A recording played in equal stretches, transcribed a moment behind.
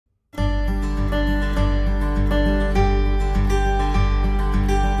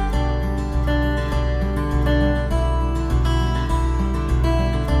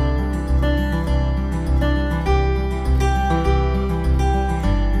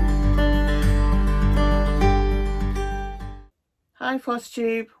Hi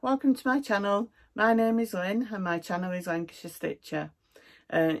Flosstube, welcome to my channel. My name is Lynn and my channel is Lancashire Stitcher.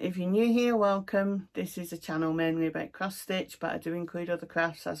 If you're new here, welcome. This is a channel mainly about cross stitch, but I do include other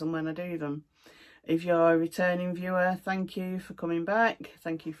crafts as and when I do them. If you're a returning viewer, thank you for coming back.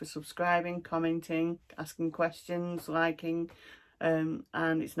 Thank you for subscribing, commenting, asking questions, liking, and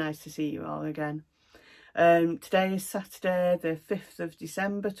it's nice to see you all again. Today is Saturday the 5th of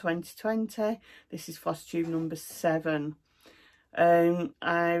December 2020. This is Flosstube number 7.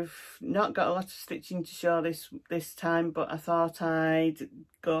 I've not got a lot of stitching to show this time, but I thought I'd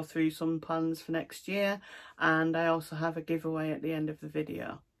go through some plans for next year, and I also have a giveaway at the end of the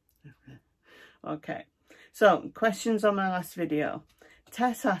video. Okay, so questions on my last video.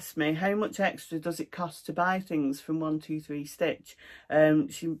 Tess asked me how much extra does it cost to buy things from 123 Stitch.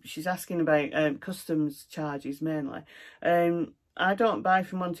 She's asking about customs charges mainly. I don't buy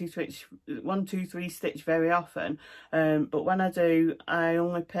from 123 Stitch very often, but when I do, I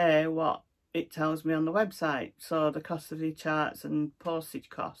only pay what it tells me on the website, so the cost of the charts and postage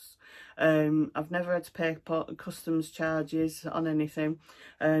costs. I've never had to pay customs charges on anything,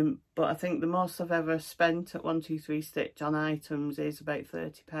 but I think the most I've ever spent at 123 Stitch on items is about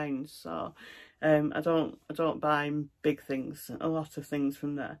 £30, so I don't buy big things, a lot of things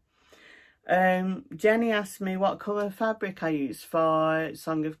from there. Jenny asked me what colour fabric I use for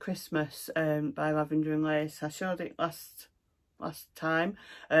Song of Christmas by Lavender and Lace. I showed it last time.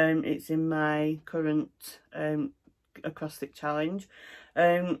 It's in my current across stitch challenge.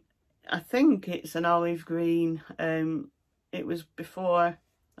 I think it's an olive green. It was before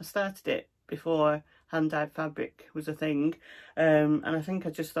I started it, before hand-dyed fabric was a thing, and I think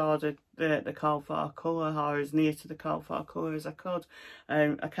I just ordered the call for colour, or as near to the call for colour as I could.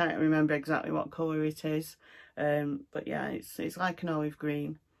 I can't remember exactly what colour it is, but yeah, it's like an olive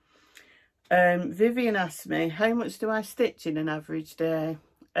green. Vivian asked me how much do I stitch in an average day.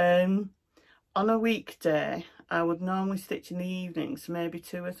 On a weekday I would normally stitch in the evening, so maybe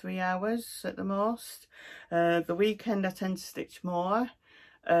 2 or 3 hours at the most. The weekend I tend to stitch more.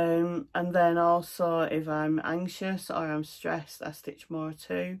 And then also if I'm anxious or I'm stressed, I stitch more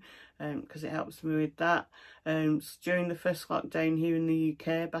too, because it helps me with that. So during the first lockdown here in the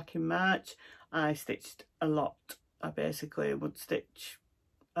UK back in March, I stitched a lot. I basically would stitch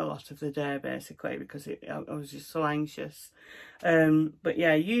a lot of the day basically, because I was just so anxious. But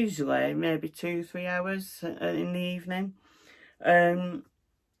yeah, usually maybe 2 or 3 hours in the evening.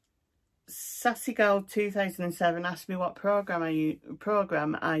 Sassy Girl 2007 asked me what program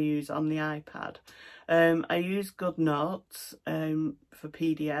I use on the iPad. I use GoodNotes for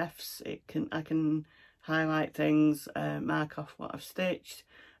PDFs. I can highlight things, mark off what I've stitched.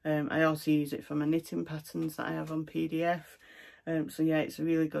 I also use it for my knitting patterns that I have on PDF. So yeah, it's a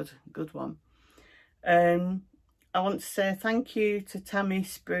really good one. I want to say thank you to Tammy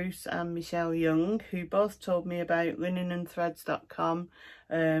Spruce and Michelle Young, who both told me about linenandthreads.com.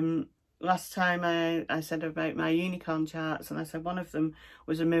 Last time I said about my unicorn charts, and I said one of them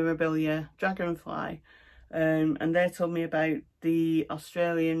was a Mirabilia dragonfly, and they told me about the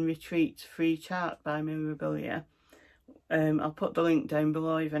Australian Retreat free chart by Mirabilia. I'll put the link down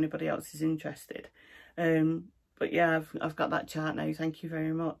below if anybody else is interested. But yeah, I've got that chart now, thank you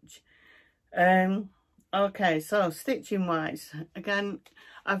very much. Okay, so stitching wise, again,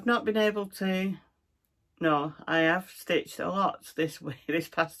 I've not been able to... No, I have stitched a lot this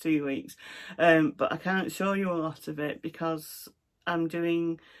past 2 weeks, but I can't show you a lot of it because I'm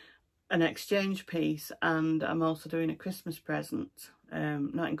doing an exchange piece and I'm also doing a Christmas present,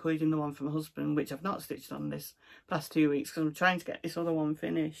 not including the one for my husband, which I've not stitched on this past 2 weeks because I'm trying to get this other one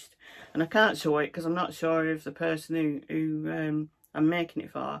finished, and I can't show it because I'm not sure if the person who I'm making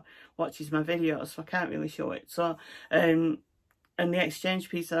it for watches my videos, so I can't really show it. So and the exchange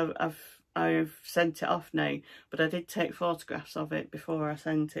piece I've sent it off now, but I did take photographs of it before I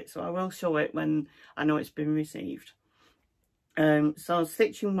sent it, so I will show it when I know it's been received. So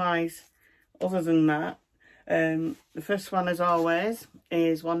stitching wise, other than that, the first one as always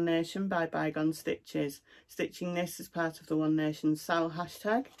is One Nation by Bygone Stitches. Stitching this as part of the One Nation Sal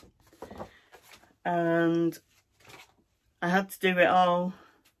hashtag, and I had to do it all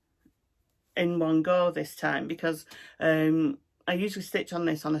in one go this time because I usually stitch on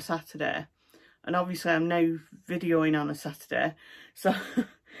this on a Saturday, and obviously I'm now videoing on a Saturday, so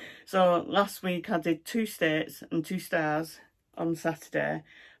last week I did 2 states and 2 stars on Saturday,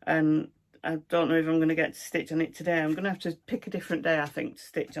 and I don't know if I'm going to get to stitch on it today. I'm going to have to pick a different day, I think, to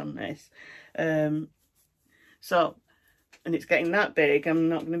stitch on this. So, and it's getting that big, I'm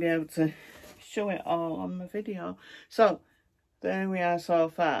not going to be able to show it all on the video. So there we are so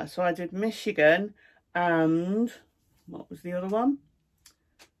far. So I did Michigan and what was the other one?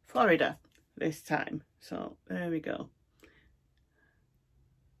 Florida this time. So there we go.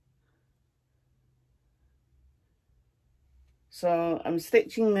 So I'm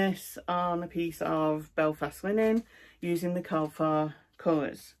stitching this on a piece of Belfast linen using the called for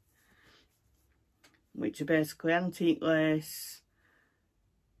colours, which are basically antique lace,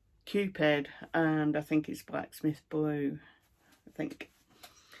 Cupid, and I think it's blacksmith blue, I think.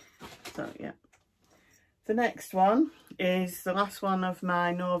 So yeah. The next one is the last one of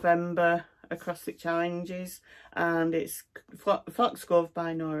my November acrostic challenges, and it's Foxglove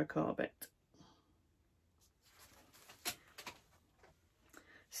by Nora Corbett.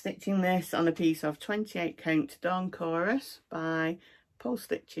 Stitching this on a piece of 28 count Dawn Chorus by Pole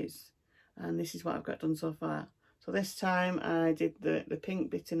Stitches, and this is what I've got done so far. So this time I did the pink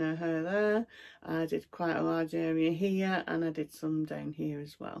bit in her hair there, I did quite a large area here, and I did some down here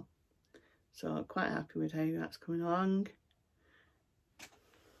as well. So quite happy with how that's coming along.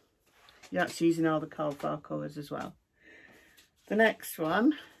 That's using all the called for colours as well. The next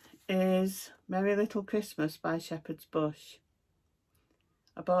one is Merry Little Christmas by Shepherd's Bush.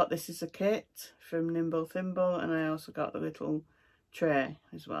 I bought this as a kit from Nimble Thimble, and I also got the little tray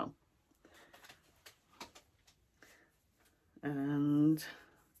as well. And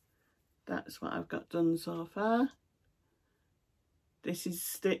that's what I've got done so far. This is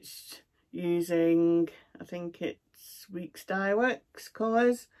stitched using, I think it's Weeks Dye Works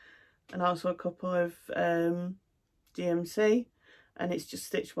colours, and also a couple of DMC, and it's just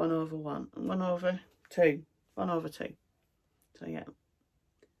stitched 1 over 1 and 1 over 2, 1 over 2. So yeah.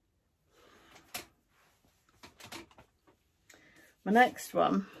 My next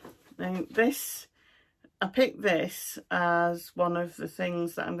one, now this, I picked this as one of the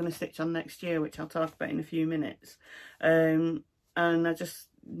things that I'm going to stitch on next year, which I'll talk about in a few minutes. And I just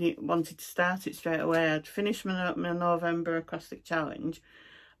wanted to start it straight away. I'd finished my November acrostic challenge,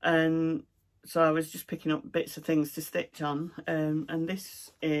 and so I was just picking up bits of things to stitch on. And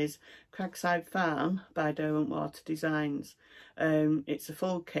this is Cragside Farm by Derwent Water Designs. It's a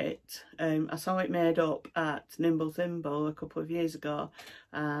full kit. I saw it made up at Nimble Thimble a couple of years ago,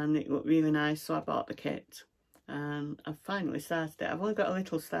 and it looked really nice, so I bought the kit, and I've finally started it. I've only got a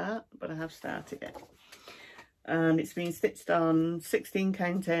little start, but I have started it, and it's been stitched on 16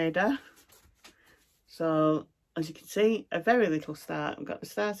 count Ada. So as you can see, a very little start. I've got the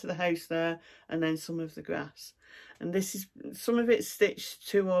start of the house there, and then some of the grass, and this is, some of it's stitched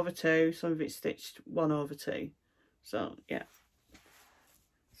 2 over 2, some of it's stitched 1 over 2. So yeah,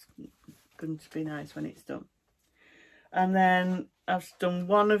 going to be nice when it's done. And then I've done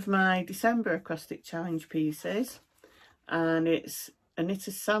one of my December acrostic challenge pieces, and it's a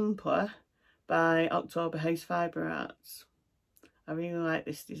Knitter's Sampler by October House Fibre Arts. I really like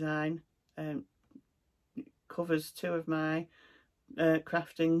this design. It covers 2 of my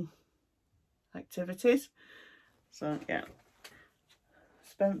crafting activities. So yeah,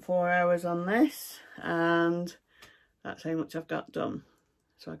 spent 4 hours on this, and that's how much I've got done.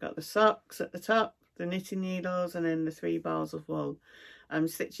 So I got the socks at the top, the knitting needles, and then the 3 balls of wool. I'm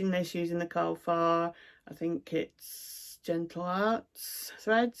stitching this using the call for, I think it's Gentle Arts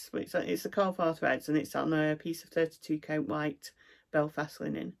threads, but it's the call for threads, and it's on a piece of 32 count white Belfast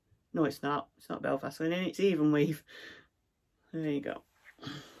linen. No, it's not Belfast linen, it's even weave. There you go.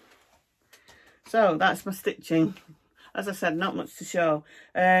 So that's my stitching. As I said, not much to show,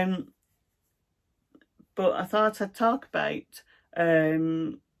 but I thought I'd talk about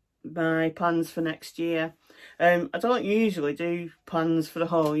my plans for next year. I don't usually do plans for the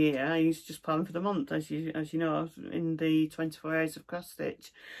whole year. I usually just plan for the month, as you know, in the 24 hours of cross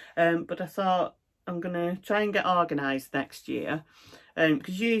stitch. But I thought I'm gonna try and get organised next year,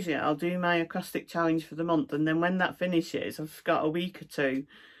 because usually I'll do my acrostic challenge for the month, and then when that finishes, I've got a week or 2,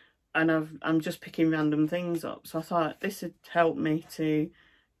 and I'm just picking random things up. So I thought this would help me to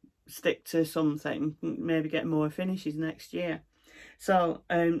stick to something, maybe get more finishes next year. So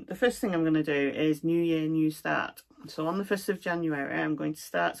the first thing I'm going to do is New Year, New Start. So on the 1st of January, I'm going to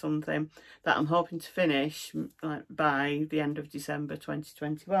start something that I'm hoping to finish by the end of December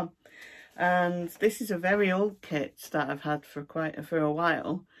 2021. And this is a very old kit that I've had for a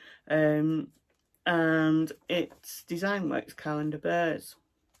while, and it's Design Works Calendar Bears.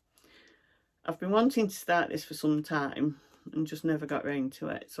 I've been wanting to start this for some time and just never got round to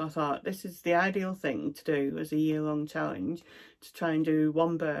it, so I thought this is the ideal thing to do as a year-long challenge, to try and do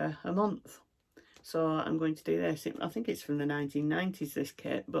 1 bear a month. so I'm going to do this. I think it's from the 1990s, this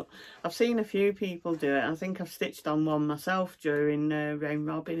kit, but I've seen a few people do it. I think I've stitched on one myself during round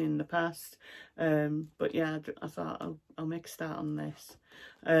robin in the past, but yeah, I thought I'll make a start on this.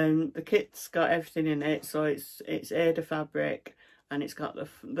 The kit's got everything in it, so it's Aida fabric, and it's got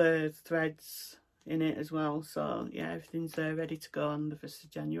the threads in it as well, so yeah, everything's there ready to go on the 1st of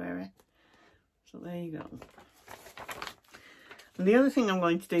January. So there you go. And the other thing I'm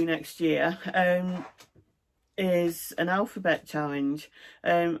going to do next year is an alphabet challenge.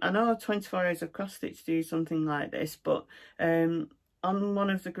 I know 24 Hours of Cross Stitch do something like this, but on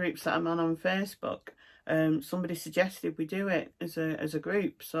one of the groups that I'm on Facebook, somebody suggested we do it as a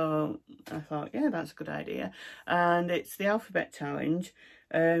group, so I thought, yeah, that's a good idea. And it's the alphabet challenge.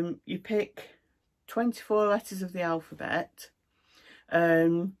 You pick 24 letters of the alphabet,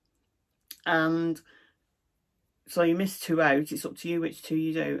 and so you miss 2 out. It's up to you which 2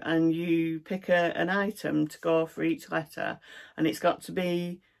 you do, and you pick an item to go for each letter, and it's got to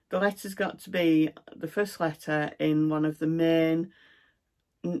be, the letter's got to be the first letter in one of the main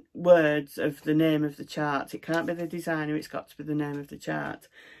words of the name of the chart. It can't be the designer, it's got to be the name of the chart.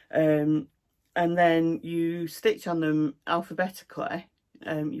 And then you stitch on them alphabetically.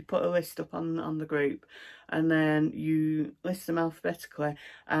 You put a list up on the group, and then you list them alphabetically,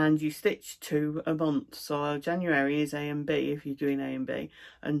 and you stitch to a month. So January is A and B if you're doing A and B,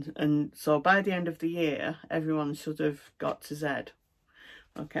 and so by the end of the year everyone should have got to Z.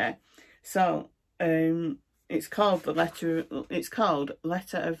 Okay, so it's called letter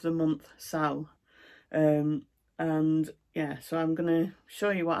of the month Sal, and yeah, so I'm gonna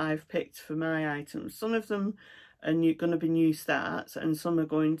show you what I've picked for my items. Some of them and you're going to be new starts, and some are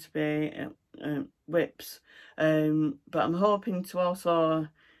going to be whips, but I'm hoping to also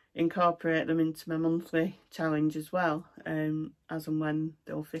incorporate them into my monthly challenge as well, as and when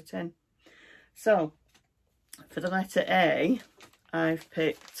they'll fit in. So for the letter A, I've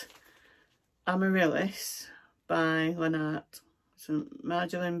picked Amaryllis by Lennart. It's a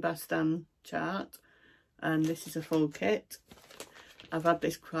Marjolaine Bastan chart, and this is a full kit. I've had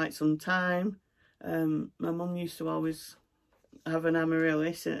this quite some time. My mum used to always have an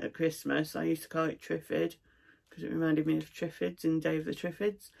amaryllis at Christmas. I used to call it Triffid because it reminded me of Triffids in Day of the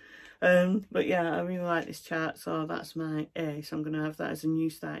Triffids. But yeah, I really like this chart, so that's my A. So I'm going to have that as a new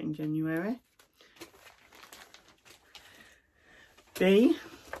start in January. B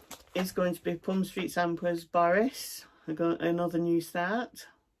is going to be Plum Street Samplers Boris. I got another new start.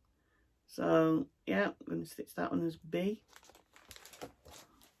 So yeah, I'm going to stitch that one as B.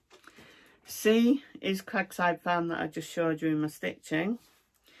 C is Cragside Farm that I just showed you in my stitching.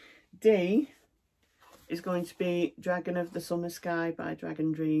 D is going to be Dragon of the Summer Sky by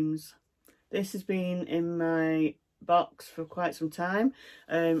Dragon Dreams. This has been in my box for quite some time.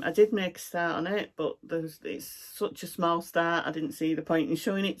 I did make a start on it, but it's such a small start, I didn't see the point in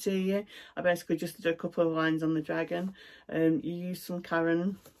showing it to you. I basically just did a couple of lines on the dragon. You use some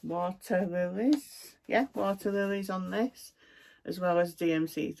Karen water lilies, yeah, water lilies on this, as well as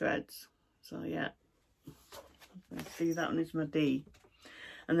DMC threads. So yeah, let's see, that one is my D.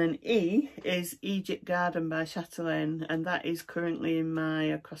 And then E is Egypt Garden by Chatelaine, and that is currently in my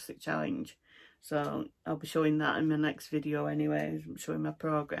acrostic challenge. So I'll be showing that in my next video anyway, showing my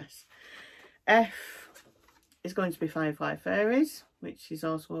progress. F is going to be Firefly Fairies, which is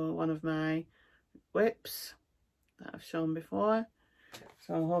also one of my whips that I've shown before.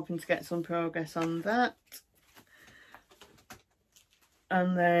 So I'm hoping to get some progress on that.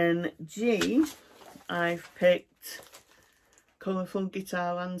 And then G, I've picked Colourful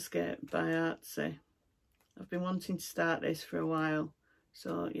Guitar Landscape by Artsy. I've been wanting to start this for a while,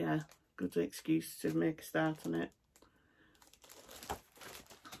 so yeah, good excuse to make a start on it.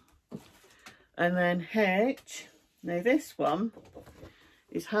 And then H, now this one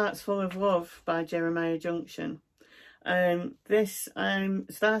is Hearts Full of Love by Jeremiah Junction. This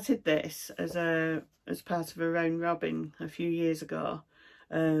started this as part of a round robin a few years ago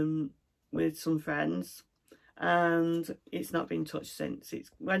with some friends, and it's not been touched since. It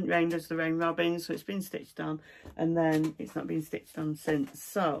went round as the round robin, so it's been stitched on, and then it's not been stitched on since.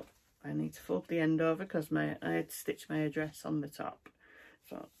 So I need to fold the end over because I had to stitch my address on the top.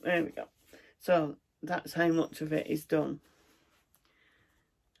 So there we go. So that's how much of it is done.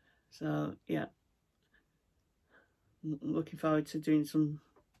 So yeah, I'm looking forward to doing some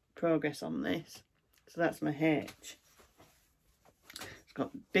progress on this. So that's my H. It's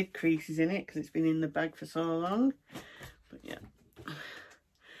got big creases in it because it's been in the bag for so long. But yeah.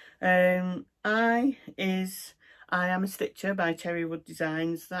 I Am a Stitcher by Cherrywood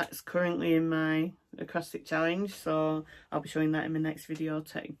Designs. That's currently in my acrostic challenge, so I'll be showing that in my next video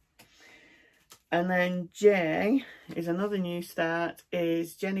too. And then J is another new start,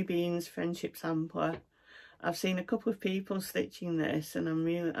 is Jenny Bean's Friendship Sampler. I've seen a couple of people stitching this, and I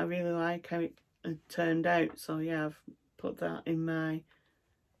really like how it turned out. So yeah, I've put that in my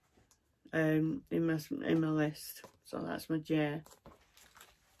list. So that's my J.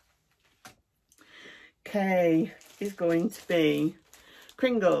 K is going to be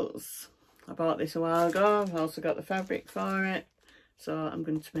Kringles. I bought this a while ago. I've also got the fabric for it, so I'm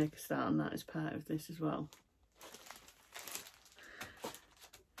going to make a start on that as part of this as well.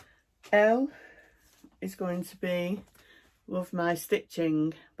 L is going to be Love My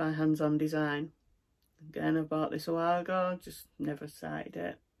Stitching by Hands On Design. Again, I bought this a while ago, just never started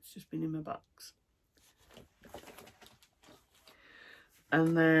it. It's just been in my box.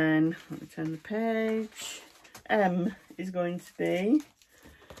 And then, let me turn the page. M is going to be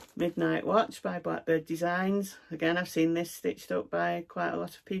Midnight Watch by Blackbird Designs. Again, I've seen this stitched up by quite a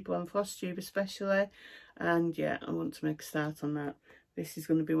lot of people on Flosstube especially. And yeah, I want to make a start on that. This is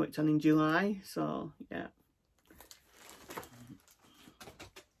going to be worked on in July, so yeah.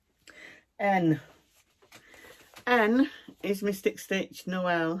 N is Mystic Stitch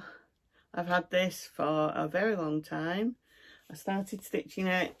Noel. I've had this for a very long time. I started stitching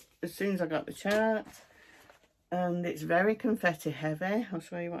it as soon as I got the chart, and it's very confetti heavy. I'll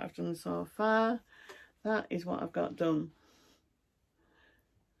show you what I've done so far. That is what I've got done.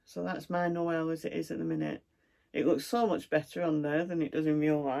 So that's my Noel as it is at the minute. It looks so much better on there than it does in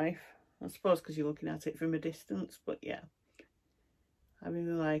real life. I suppose because you're looking at it from a distance, but yeah. I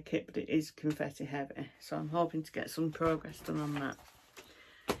really like it, but it is confetti heavy. So I'm hoping to get some progress done on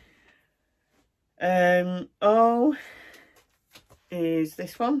that. O is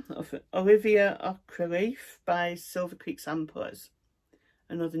this one, Olivia Ocreleaf by Silver Creek Samplers.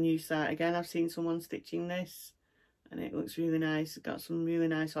 Another new start. Again, I've seen someone stitching this, and it looks really nice. It's got some really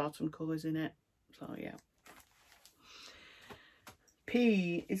nice autumn colours in it. So yeah.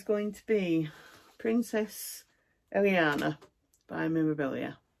 P is going to be Princess Eliana by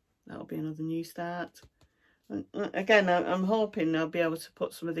Mirabilia. That'll be another new start. And again, I'm hoping I'll be able to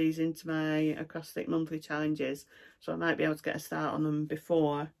put some of these into my acrostic monthly challenges, so I might be able to get a start on them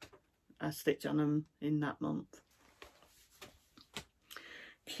before I stitch on them in that month.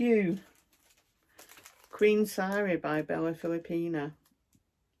 Q, Queen Sari by Bella Filipina.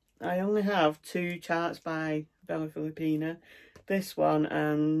 I only have 2 charts by Bella Filipina. This one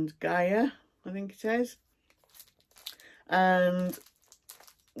and Gaia, I think it is. And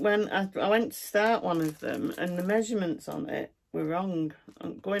when I went to start one of them, and the measurements on it were wrong.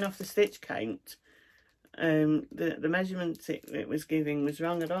 Going off the stitch count, the measurement it was giving was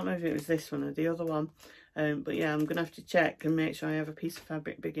wrong. I don't know if it was this one or the other one. But yeah, I'm going to have to check and make sure I have a piece of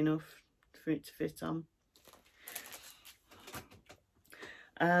fabric big enough for it to fit on.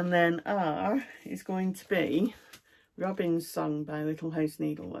 And then R is going to be Robin's Song by Little House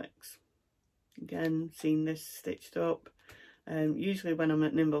Needleworks. Again, seen this stitched up. Usually when I'm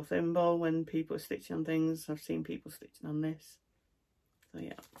at Nimble Thimble, when people are stitching on things, I've seen people stitching on this. So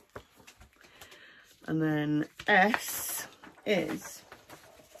yeah. And then S is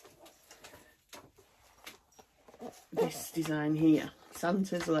this design here,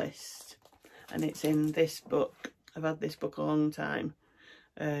 Santa's List. And it's in this book. I've had this book a long time.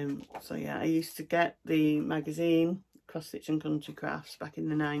 So yeah, I used to get the magazine Cross Stitch and Country Crafts back in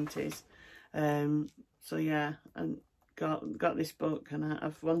the 90s. So yeah, and got this book, and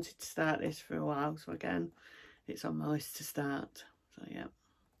I've wanted to start this for a while, so again it's on my list to start. So yeah,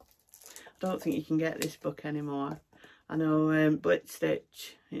 I don't think you can get this book anymore. I know Blitz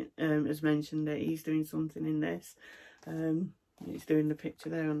Stitch has mentioned that he's doing something in this. He's doing the picture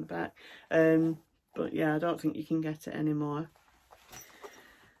there on the back, but yeah, I don't think you can get it anymore.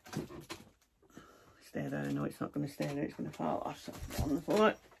 Stay there. I know it's not going to stay there, it's going to fall off on the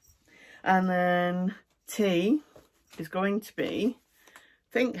floor. And then T is going to be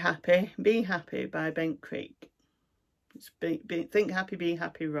Think Happy, Be Happy by Bent Creek. It's Think Happy, Be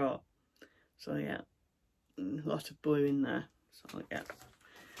Happy raw. So yeah, a lot of blue in there. So yeah.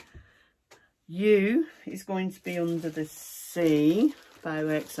 U is going to be Under the Sea by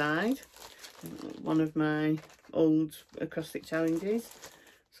Lakeside. One of my old acrostic challenges.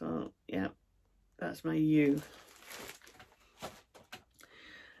 So yeah, that's my U.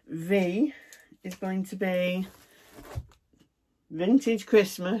 V is going to be Vintage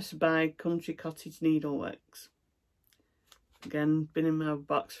Christmas by Country Cottage Needleworks. Again, been in my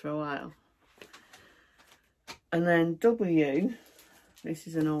box for a while. And then W, this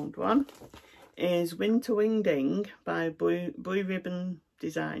is an old one, is Winter Wingding by Blue Ribbon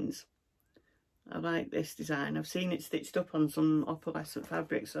Designs. I like this design. I've seen it stitched up on some opalescent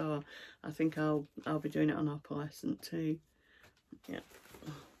fabric, so I think I'll be doing it on opalescent too. Yeah.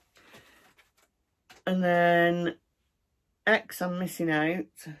 And then X I'm missing out,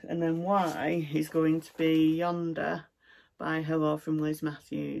 and then Y is going to be Yonder by Hello from Liz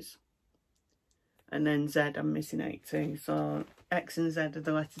Matthews. And then Z I'm missing out too. So X and Z are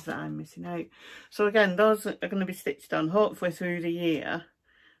the letters that I'm missing out. So again, those are going to be stitched on hopefully through the year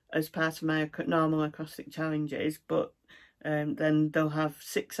as part of my normal acrostic challenges, but then they'll have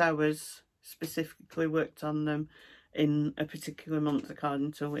 6 hours specifically worked on them in a particular month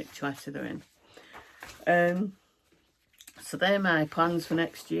according to which letter they're in. So they're my plans for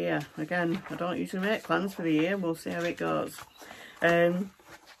next year. Again, I don't usually make plans for the year, we'll see how it goes.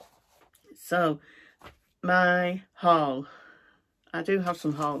 So my haul, I do have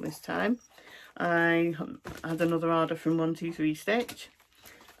some haul this time. I had another order from 123 Stitch,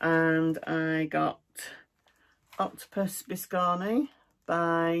 and I got Octopus Biscorni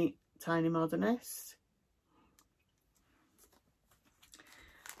by Tiny Modernist,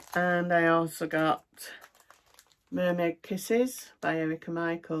 and I also got Mermaid Kisses by Erica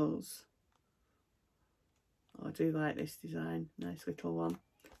Michaels. Oh, I do like this design, nice little one.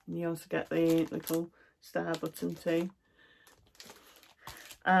 And you also get the little star button too.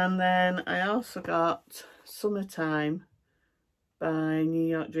 And then I also got Summertime by New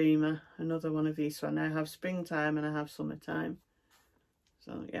York Dreamer, another one of these. So I now have springtime and I have summertime.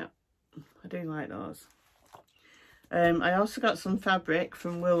 So yeah, I do like those. I also got some fabric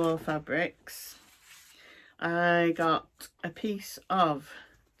from Willow Fabrics. I got a piece of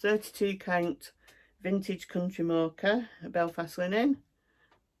 32 count vintage country mocha, Belfast linen,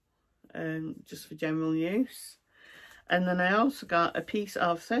 just for general use. And then I also got a piece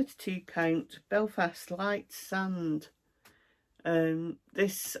of 32 count Belfast light sand.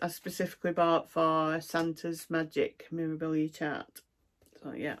 This I specifically bought for Santa's Magic Mirabilia chart.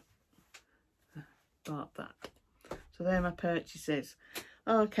 So yeah, bought that. So they're my purchases.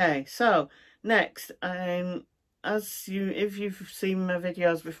 Okay, so next, if you've seen my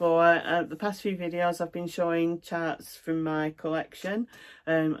videos before, the past few videos I've been showing charts from my collection.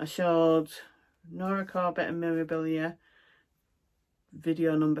 I showed Nora Corbett and Mirabilia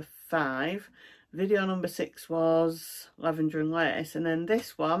video number 5. Video number 6 was Lavender and Lace, and then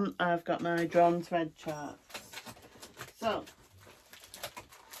this one I've got my drawn thread charts. So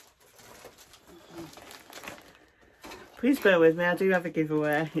please bear with me, I do have a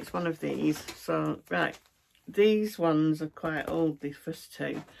giveaway. It's one of these. So right, these ones are quite old, the first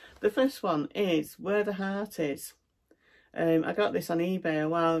two. The first one is Where the Heart Is. I got this on eBay a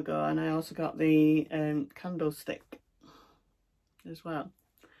while ago, and I also got the candlestick as well.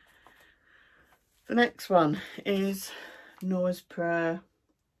 The next one is Noah's Prayer,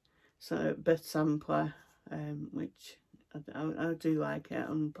 so Beth Sampler, which I do like it.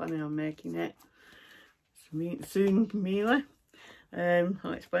 I'm planning on making it soon, Mila.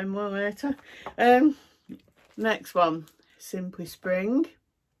 I'll explain more later. Next one, Simply Spring.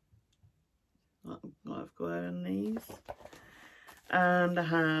 A lot of glare on these. And I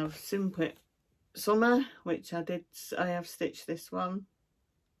have Simply Summer, which I have stitched this one.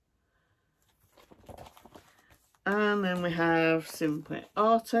 And then we have Simply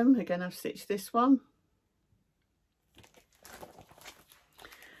Autumn, again I've stitched this one.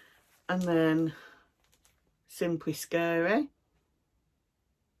 And then Simply Scary.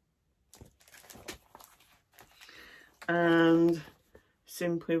 And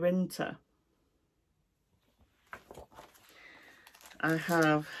Simply Winter. I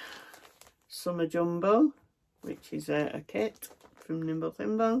have Summer Jumbo, which is a kit from Nimble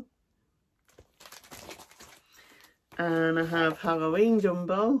Thimble. And I have Halloween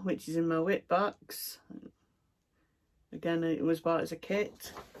Jumbo, which is in my whip box. Again, it was bought as a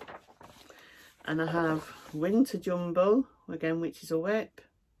kit. And I have Winter Jumbo, again, which is a whip,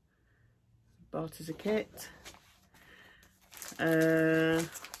 bought as a kit.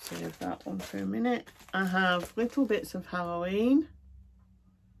 Save that one for a minute. I have Little Bits of Halloween.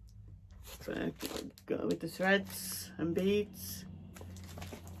 So I go with the threads and beads.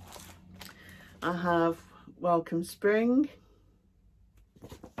 I have Welcome Spring,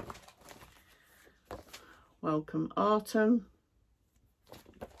 Welcome Autumn,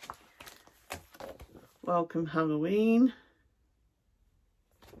 Welcome Halloween,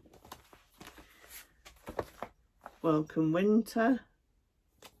 Welcome Winter,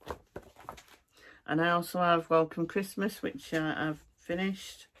 and I also have Welcome Christmas, which I've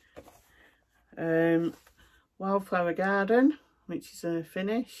finished. Wildflower Garden, which is a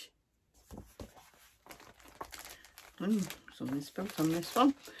finish. Something spilled on this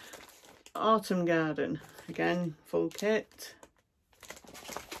one. Autumn Garden, again full kit.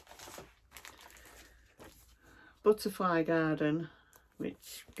 Butterfly Garden,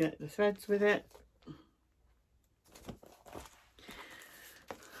 which get the threads with it.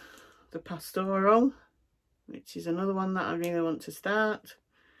 The Pastoral, which is another one that I really want to start.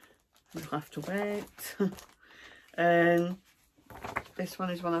 You'll have to wait. This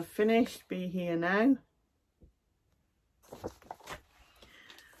one is one I've finished, Be Here Now.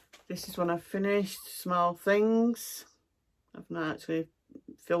 This is one I've finished, Small Things. I've not actually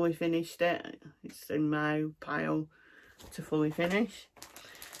fully finished it. It's in my pile to fully finish.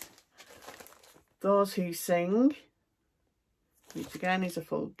 Those Who Sing, which again is a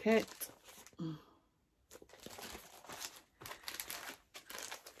full kit.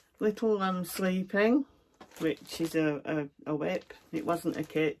 Little Lamb Sleeping, which is a whip. It wasn't a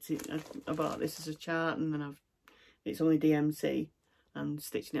kit. I bought this as a chart, and then it's only DMC and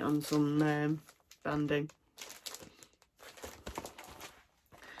stitching it on some banding.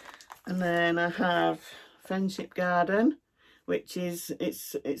 And then I have Friendship Garden, which is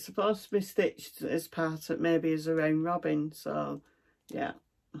it's supposed to be stitched as part of maybe as a round robin. So yeah,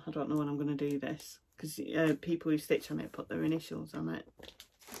 I don't know when I'm going to do this, because people who stitch on it put their initials on it.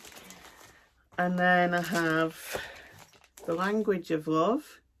 And then I have The Language of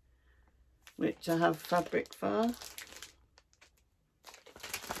Love, which I have fabric for,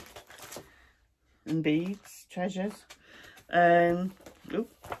 and beads, treasures.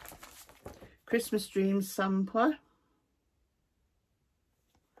 Christmas Dreams sampler,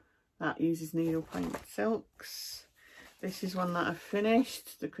 that uses needlepoint silks. This is one that I've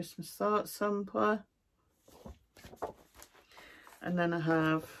finished, the Christmas Thoughts sampler. And then I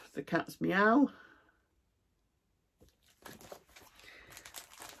have the Cat's Meow,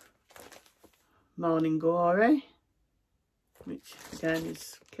 Morning Glory, which again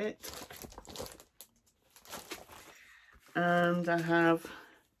is kit. And I have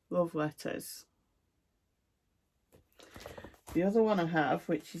Love Letters. The other one I have,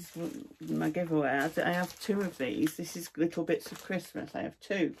 which is my giveaway, I have two of these. This is Little Bits of Christmas. I have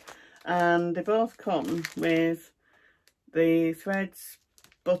two, and they both come with the threads,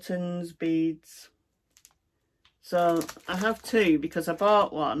 buttons, beads. So I have two because I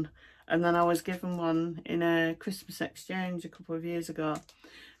bought one and then I was given one in a Christmas exchange a couple of years ago.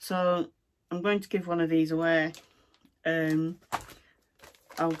 So I'm going to give one of these away.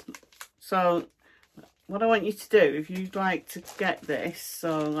 So what I want you to do, if you'd like to get this,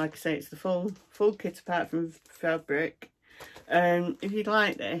 so like I say, it's the full kit apart from fabric. If you'd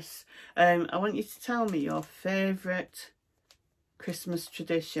like this, I want you to tell me your favourite Christmas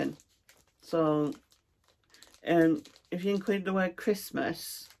tradition. So if you include the word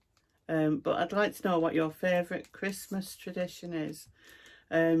Christmas, but I'd like to know what your favourite Christmas tradition is.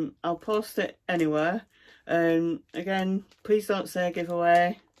 I'll post it anywhere. Again, please don't say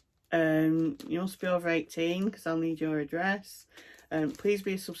giveaway. You must be over 18 because I'll need your address. Please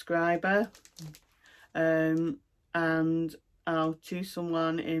be a subscriber, and I'll choose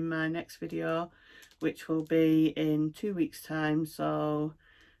someone in my next video, which will be in 2 weeks time, so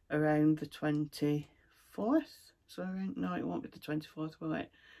around the 24th. So no, it won't be the 24th, will it?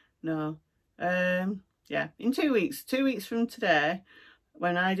 No. Yeah, in 2 weeks, 2 weeks from today,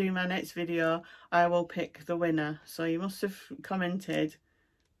 when I do my next video, I will pick the winner. So you must have commented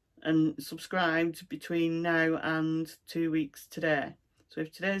and subscribed between now and 2 weeks today. So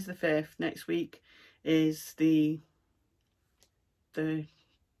if today's the 5th, next week is the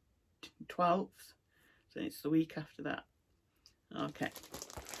 12th, so it's the week after that. Okay,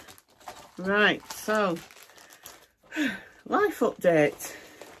 right, so life update.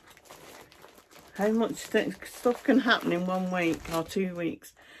 How much stuff can happen in 1 week or 2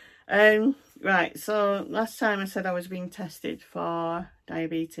 weeks. Right, so last time I said I was being tested for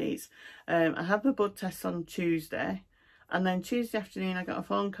diabetes. I had my blood test on Tuesday, and then Tuesday afternoon I got a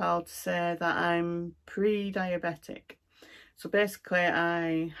phone call to say that I'm pre-diabetic. So basically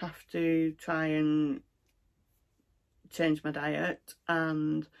I have to try and change my diet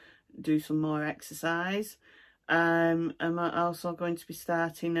and do some more exercise. I'm also going to be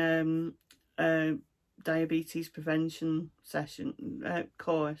starting a diabetes prevention session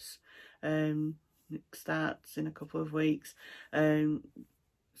course. It starts in a couple of weeks.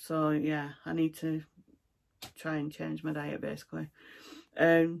 So yeah, I need to try and change my diet basically.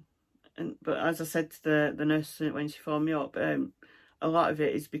 But as I said to the nurse when she phoned me up, a lot of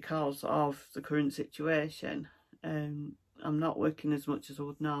it is because of the current situation. I'm not working as much as I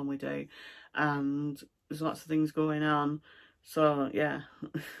would normally do, and there's lots of things going on, so yeah.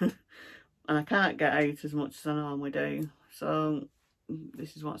 And I can't get out as much as I normally do, so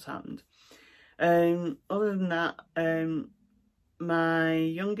this is what's happened. Other than that, my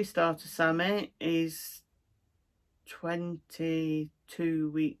youngest daughter Sammy is 22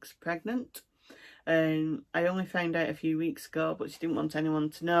 weeks pregnant. I only found out a few weeks ago, but she didn't want anyone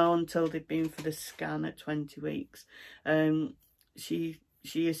to know until they'd been for the scan at 20 weeks. She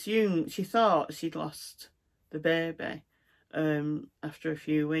thought she'd lost the baby after a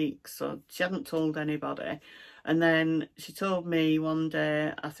few weeks, so she hadn't told anybody. And then she told me one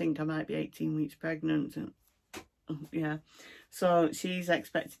day, I think I might be 18 weeks pregnant. And yeah, so she's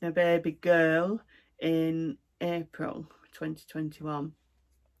expecting a baby girl in April 2021.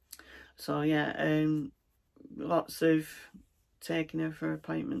 So yeah, lots of taking her for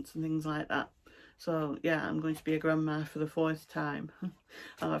appointments and things like that. So yeah, I'm going to be a grandma for the 4th time.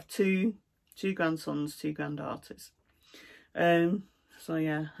 I'll have two grandsons, 2 granddaughters. So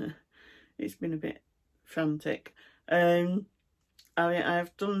yeah, it's been a bit frantic. I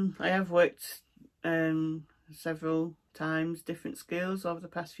have worked several times, different schools over the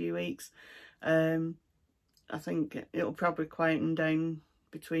past few weeks. I think it'll probably quieten down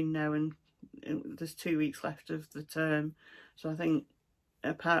between now and there's 2 weeks left of the term, so I think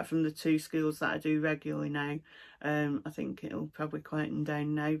apart from the 2 schools that I do regularly now, I think it'll probably quieten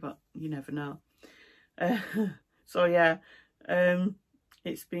down now, but you never know. So yeah,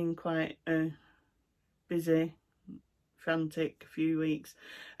 it's been quite a busy, frantic few weeks.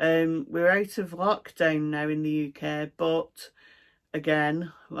 We're out of lockdown now in the UK, but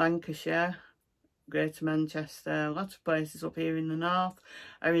again, Lancashire, Greater Manchester, a lot of places up here in the north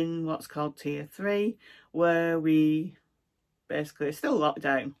are in what's called Tier 3, where we basically are still locked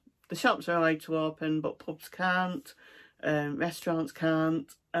down. The shops are allowed to open, but pubs can't, restaurants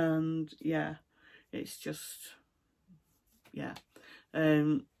can't, and yeah, it's just, yeah,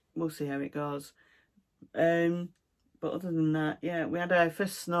 we'll see how it goes. But other than that, yeah, we had our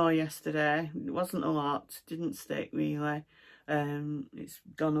first snow yesterday. It wasn't a lot, didn't stick really. It's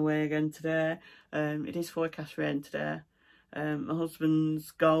gone away again today. It is forecast rain today. My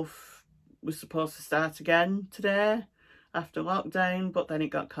husband's golf was supposed to start again today after lockdown, but then it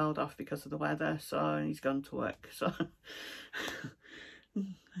got called off because of the weather, so he's gone to work. So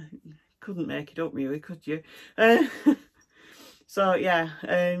couldn't make it up really, could you? So yeah,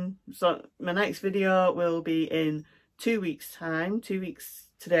 so my next video will be in 2 weeks time, 2 weeks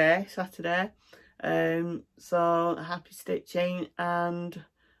today, Saturday. So happy stitching, and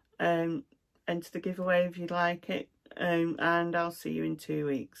enter the giveaway if you'd like it, and I'll see you in 2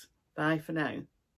 weeks. Bye for now.